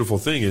what's a beautiful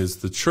thing is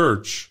the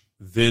church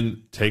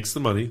then takes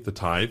the money, the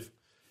tithe,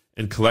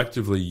 and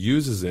collectively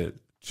uses it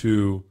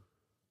to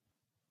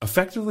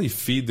effectively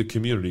feed the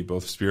community,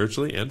 both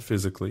spiritually and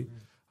physically.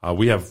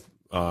 We have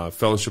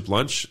fellowship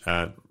lunch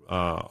at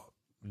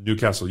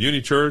Newcastle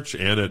Uni Church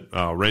and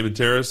at Raymond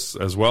Terrace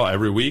as well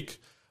every week.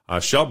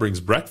 Shell brings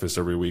breakfast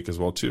every week as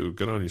well, too.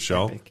 Good on you,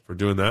 Shell, for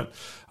doing that.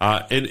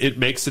 And it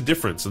makes a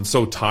difference. And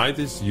so tithe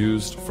is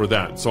used for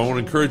that. So I want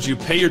to encourage you,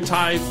 pay your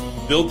tithe,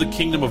 build the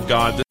kingdom of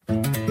God.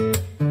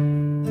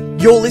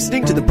 You're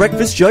listening to the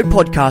Breakfast Show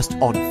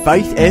podcast on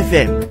Faith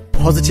FM.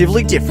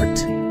 Positively different.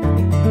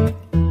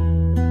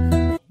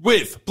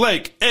 with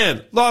Blake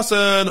and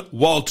Lawson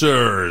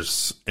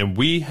Walters. And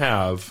we've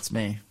It's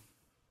me.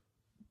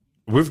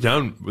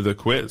 done with the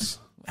quiz.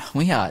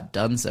 We are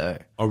done so.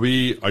 Are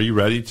you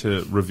ready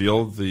to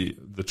reveal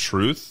the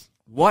truth?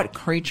 What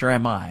creature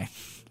am I?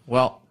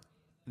 Well,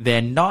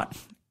 they're not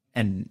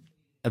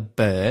a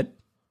bird,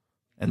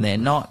 and they're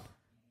not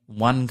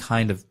one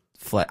kind of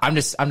flesh. I'm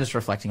just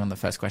reflecting on the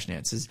first question here.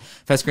 It says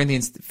 1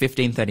 Corinthians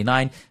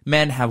 15:39,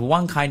 men have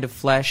one kind of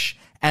flesh,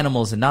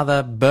 animals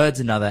another, birds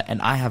another, and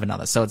I have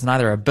another. So it's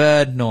neither a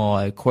bird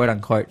nor a quote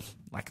unquote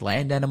like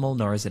land animal,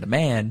 nor is it a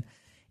man.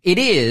 It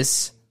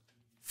is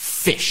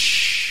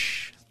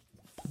fish.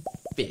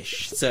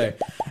 So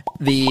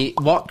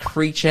what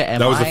creature am I?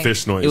 That was a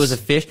fish noise. It was a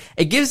fish.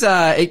 It gives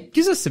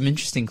us some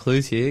interesting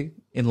clues here.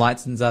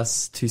 Enlightens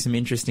us to some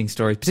interesting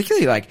stories,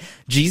 particularly like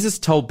Jesus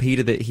told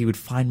Peter that he would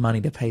find money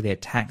to pay their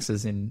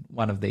taxes in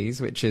one of these,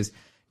 which is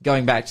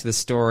going back to the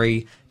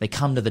story. They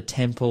come to the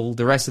temple.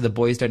 The rest of the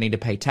boys don't need to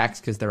pay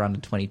tax because they're under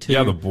 22.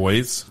 Yeah, the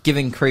boys.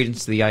 Giving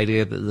credence to the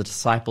idea that the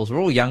disciples were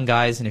all young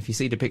guys, and if you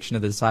see a depiction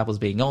of the disciples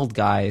being old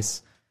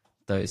guys,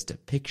 those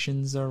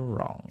depictions are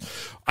wrong.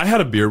 I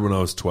had a beard when I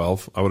was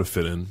 12. I would have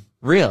fit in.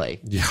 Really?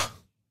 Yeah.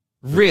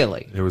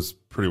 Really? It was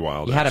pretty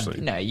wild, You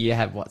actually. you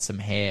had some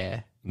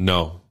hair.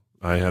 No,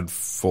 I had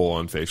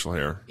full-on facial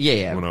hair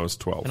Yeah. when I was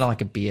 12. Not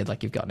like a beard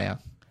like you've got now.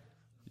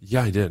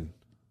 Yeah, I did.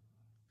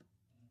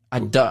 I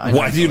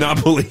Why do you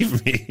not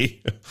believe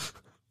me?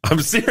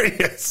 I'm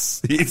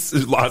serious.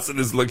 Lawson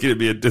is looking at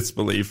me in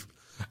disbelief.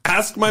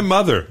 Ask my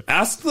mother.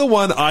 Ask the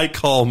one I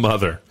call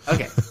mother.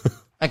 Okay.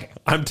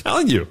 I'm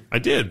telling you, I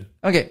did.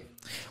 Okay.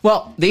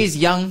 Well, these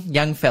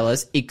young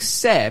fellas,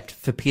 except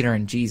for Peter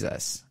and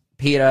Jesus.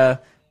 Peter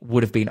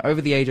would have been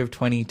over the age of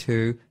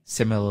 22,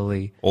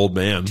 similarly Old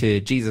man. to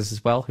Jesus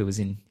as well, who was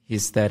in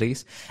his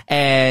 30s.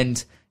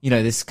 And,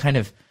 this kind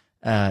of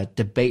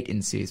debate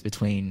ensues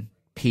between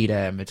Peter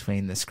and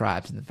between the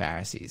scribes and the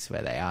Pharisees,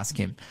 where they ask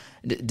him,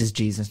 does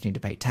Jesus need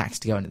to pay tax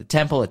to go into the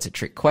temple? It's a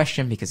trick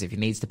question, because if he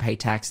needs to pay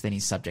tax, then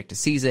he's subject to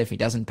Caesar. If he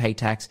doesn't pay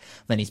tax,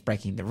 then he's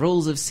breaking the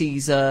rules of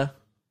Caesar.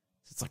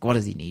 It's like, what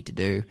does he need to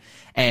do?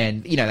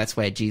 And, that's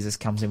where Jesus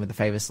comes in with the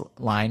famous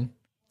line,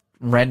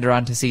 render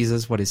unto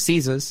Caesar's what is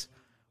Caesar's,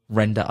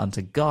 render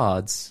unto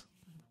God's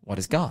what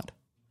is God.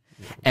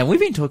 And we've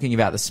been talking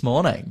about this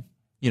morning,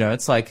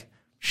 it's like,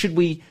 should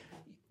we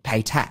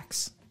pay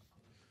tax?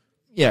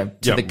 To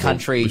the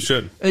country. We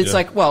should. It's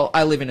like, well,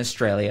 I live in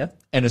Australia,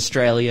 and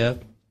Australia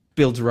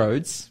builds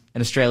roads,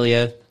 and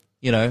Australia,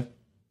 gives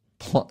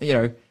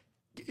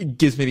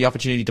me the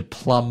opportunity to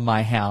plumb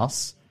my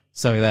house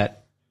so that,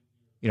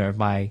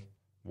 my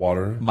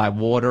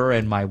water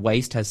and my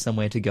waste has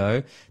somewhere to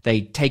go.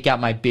 They take out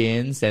my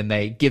bins, and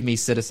they give me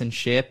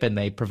citizenship, and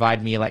they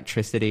provide me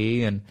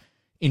electricity and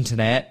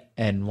internet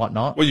and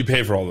whatnot. Well, you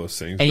pay for all those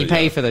things. And you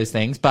pay for those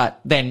things, but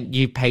then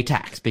you pay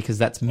tax because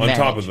that's managed.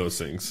 On top of those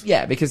things.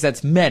 Yeah, because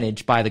that's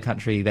managed by the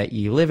country that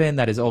you live in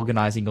that is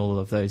organizing all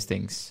of those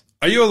things.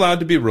 Are you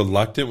allowed to be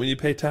reluctant when you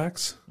pay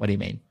tax? What do you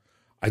mean?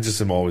 I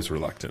just am always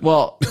reluctant.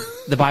 Well,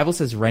 the Bible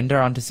says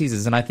render unto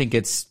Caesar's, and I think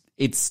it's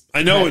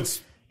I know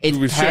it's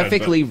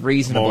perfectly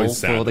reasonable always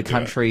sad for the to do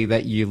country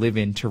that you live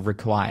in to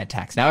require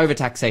tax. Now,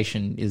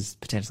 overtaxation is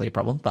potentially a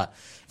problem, but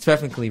it's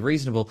perfectly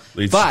reasonable.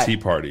 Leads to tea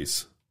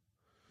parties.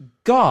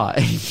 God,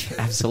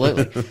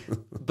 absolutely.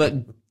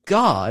 But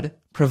God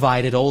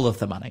provided all of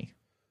the money,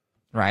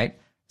 right?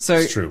 So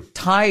It's true.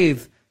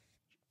 tithe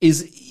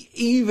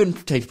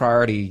takes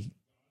priority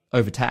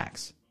over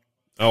tax.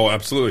 Oh,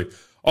 absolutely.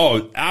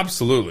 Oh,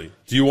 absolutely.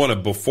 Do you want a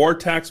before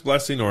tax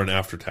blessing or an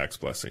after tax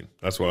blessing?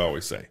 That's what I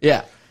always say.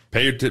 Yeah.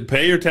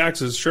 Pay your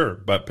taxes, sure,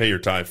 but pay your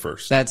tithe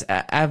first. That's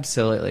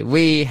absolutely.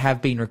 We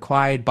have been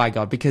required by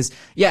God because,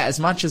 as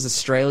much as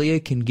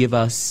Australia can give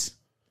us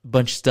a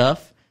bunch of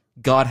stuff,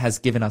 God has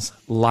given us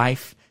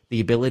life, the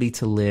ability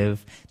to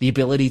live, the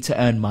ability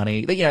to earn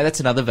money.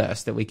 That's another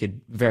verse that we could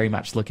very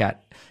much look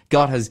at.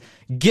 God has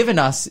given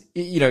us,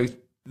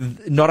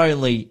 not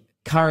only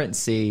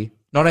currency,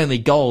 not only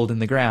gold in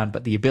the ground,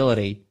 but the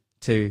ability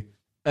to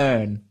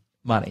earn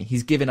money.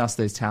 He's given us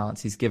those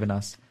talents. He's given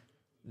us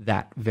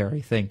that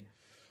very thing.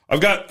 I've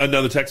got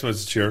another text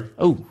message here.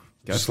 Oh,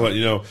 just to let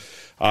you know.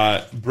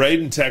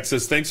 Braden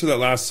Texas, thanks for that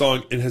last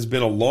song. It has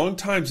been a long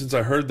time since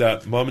I heard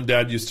that. Mom and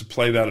Dad used to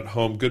play that at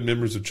home. Good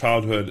memories of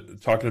childhood,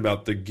 talking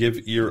about the Give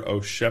Ear,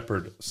 O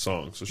Shepherd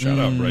song. So shout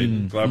out,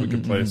 Braden. Glad we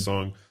could play a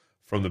song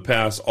from the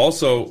past.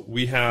 Also,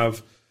 we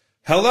have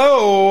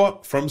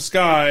Hello from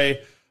Sky.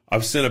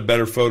 I've sent a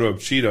better photo of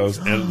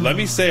Cheetos. And let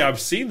me say, I've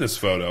seen this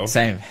photo.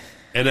 Same.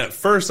 And at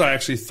first, I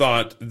actually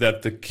thought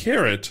that the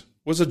carrot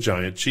was a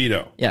giant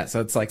Cheeto. Yeah,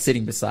 so it's like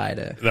sitting beside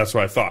a... That's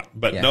what I thought.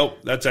 But nope,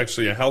 that's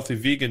actually a healthy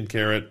vegan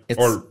carrot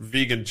or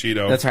vegan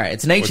Cheeto. That's right.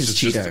 It's nature's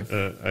Cheeto. Just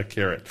a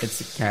carrot.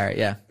 It's a carrot,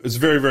 yeah. It's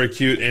very, very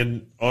cute.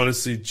 And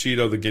honestly,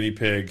 Cheeto the guinea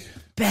pig.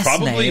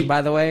 Best name,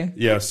 by the way.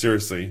 Yeah,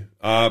 seriously.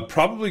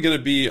 Probably going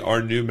to be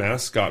our new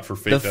mascot for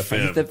Faith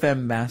FM. Faith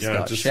FM mascot.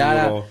 Yeah, just shout a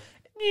out. little...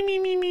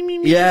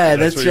 Yeah,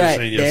 that's what you were right.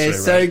 saying They're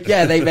yesterday, so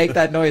right? they make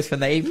that noise when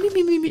they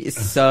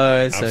It's so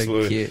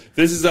Absolutely. cute.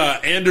 This is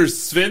Anders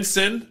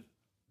Svensson.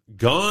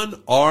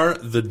 Gone are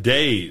the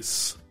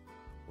days.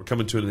 We're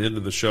coming to an end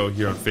of the show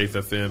here on Faith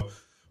FM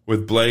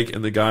with Blake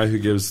and the guy who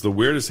gives the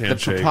weirdest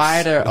handshakes. The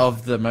proprietor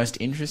of the most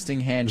interesting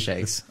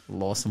handshakes,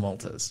 Lawson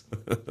Walters.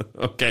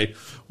 Okay.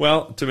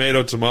 Well,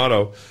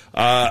 tomato.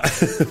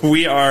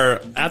 We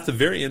are at the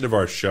very end of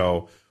our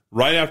show.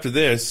 Right after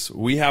this,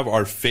 we have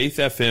our Faith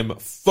FM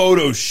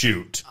photo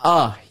shoot.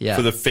 Oh, yeah.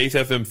 For the Faith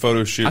FM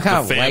photo shoot. I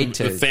can't wait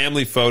to. The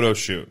family photo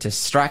shoot. To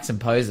strike some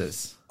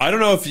poses. I don't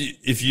know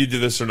if you do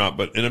this or not,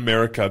 but in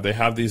America, they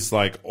have these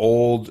like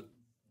old,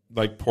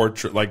 like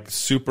portrait, like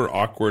super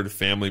awkward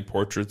family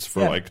portraits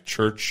for like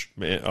church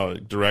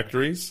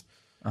directories.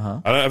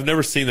 I've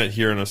never seen that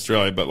here in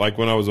Australia, but like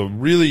when I was a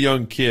really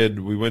young kid,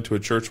 we went to a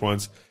church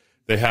once.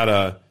 They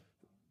had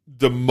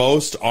the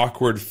most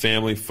awkward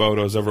family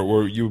photos ever,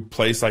 where you would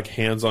place like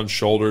hands on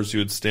shoulders, you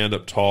would stand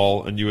up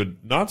tall, and you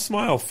would not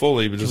smile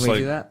fully, but just Can we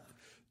like do that?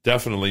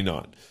 Definitely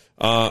not.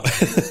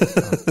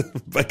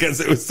 Because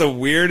it was the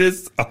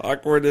weirdest,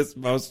 awkwardest,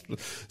 most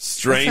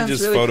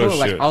strangest really photo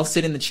cool. shoot. Like, I'll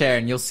sit in the chair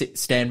and you'll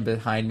stand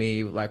behind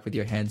me, like with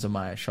your hands on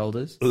my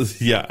shoulders.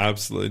 Yeah,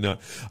 absolutely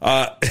not.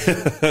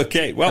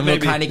 Okay, well, And we'll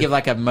maybe kind of give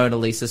like a Mona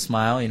Lisa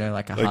smile,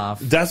 like a half.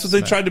 that's what they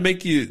tried to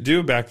make you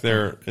do back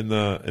there in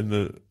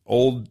the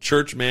old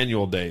church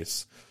manual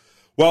days.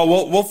 Well,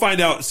 we'll find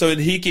out. So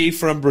Henrique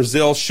from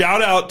Brazil,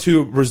 shout out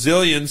to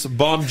Brazilians,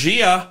 bom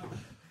dia.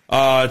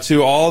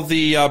 To all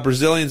the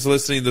Brazilians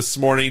listening this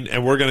morning,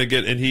 and we're going to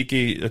get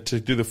Henrique to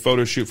do the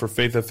photo shoot for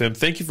Faith FM.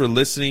 Thank you for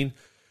listening.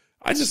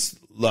 I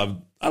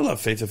love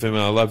Faith FM, and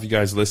I love you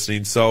guys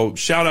listening. So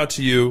shout out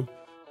to you.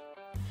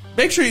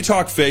 Make sure you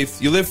talk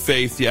faith, you live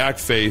faith, you act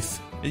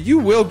faith, and you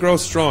will grow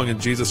strong in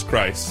Jesus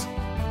Christ.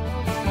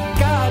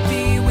 God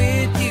be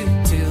with you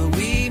till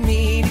we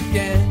meet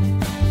again.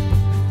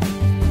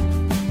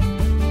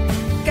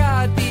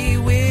 God be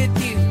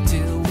with you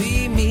till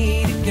we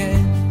meet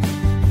again.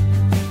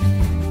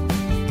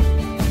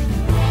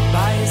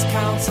 By his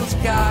counsel's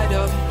guide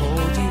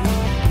uphold you,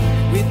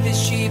 with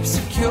his sheep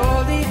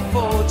securely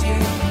fold you.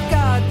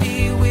 God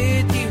be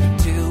with you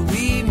till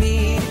we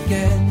meet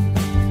again.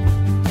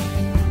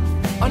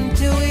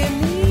 Until we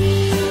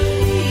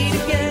meet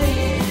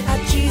again at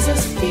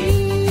Jesus'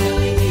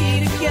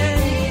 feet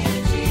again.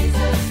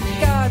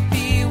 God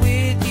be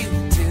with you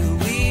till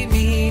we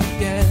meet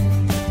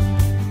again.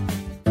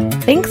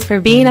 Thanks for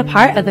being a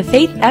part of the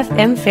Faith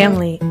FM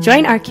family.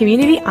 Join our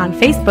community on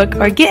Facebook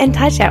or get in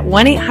touch at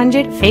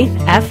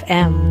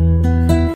 1-800-FAITH-FM.